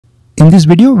In this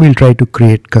video, we'll try to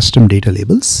create custom data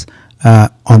labels.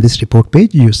 On this report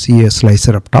page, you see a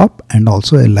slicer up top and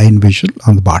also a line visual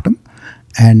on the bottom.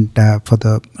 And for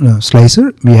the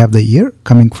slicer, we have the year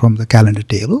coming from the calendar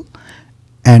table.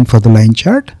 And for the line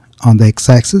chart, on the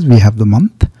x-axis, we have the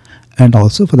month. And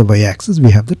also for the y-axis,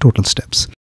 we have the total steps.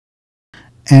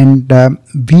 And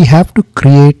we have to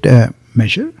create a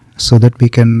measure so that we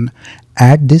can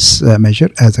add this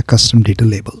measure as a custom data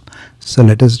label. So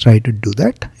let us try to do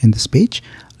that in this page.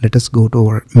 Let us go to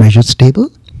our measures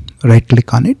table, right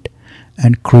click on it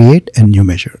and create a new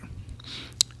measure.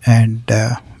 And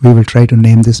we will try to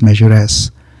name this measure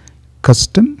as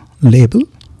custom label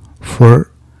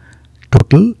for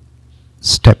total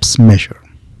steps measure.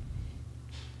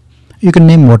 You can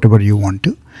name whatever you want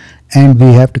to. And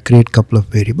we have to create a couple of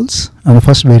variables. And the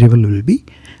first variable will be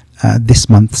this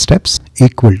month steps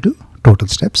equal to total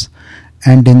steps.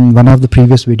 And in one of the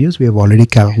previous videos, we have already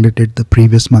calculated the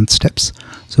previous month steps.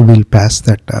 So we'll pass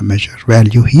that measure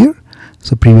value here.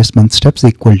 So previous month steps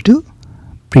equal to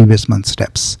previous month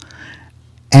steps.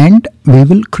 And we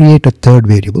will create a third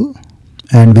variable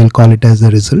and we'll call it as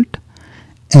the result.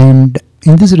 And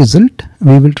in this result,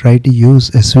 we will try to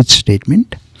use a switch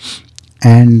statement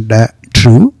and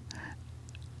true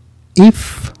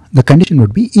if the condition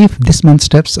would be if this month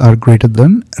steps are greater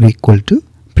than or equal to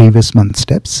previous month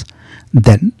steps,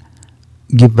 then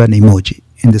give an emoji.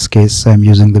 In this case, I'm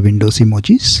using the Windows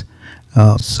emojis.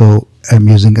 So I'm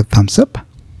using a thumbs up.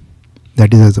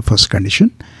 That is as the first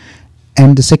condition.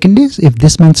 And the second is if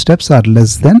this month steps are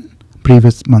less than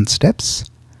previous month steps,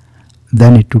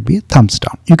 then it would be a thumbs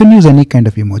down. You can use any kind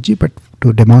of emoji, but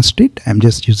to demonstrate, I'm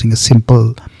just using a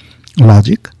simple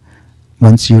logic.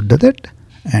 Once you do that,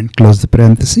 and close the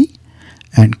parenthesis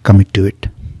and commit to it.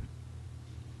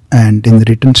 And in the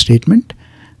return statement,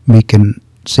 we can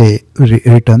say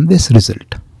return this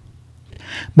result.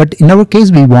 But in our case,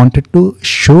 we wanted to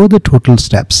show the total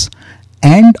steps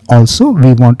and also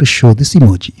we want to show this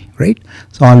emoji, right?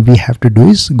 So all we have to do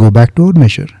is go back to our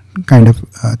measure, kind of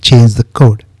change the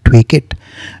code, tweak it.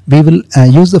 We will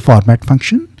use the format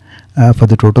function for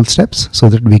the total steps so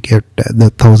that we get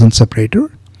the 1000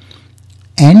 separator,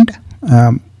 and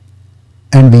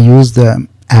we use the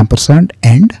ampersand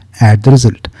and add the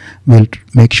result. We'll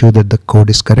make sure that the code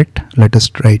is correct. Let us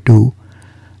try to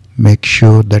make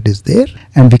sure that is there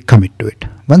and we commit to it.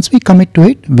 Once we commit to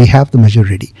it, we have the measure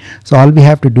ready. So all we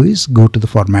have to do is go to the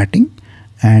formatting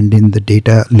and in the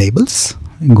data labels,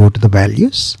 go to the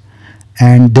values,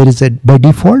 and there is a by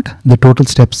default the total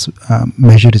steps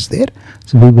measure is there.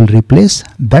 So we will replace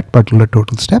that particular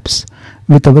total steps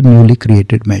with our newly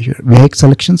created measure. We make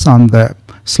selections on the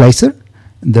slicer,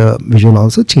 the visual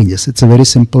also changes. It's a very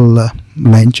simple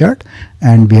line chart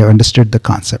and we have understood the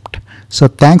concept. So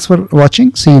thanks for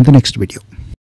watching. See you in the next video.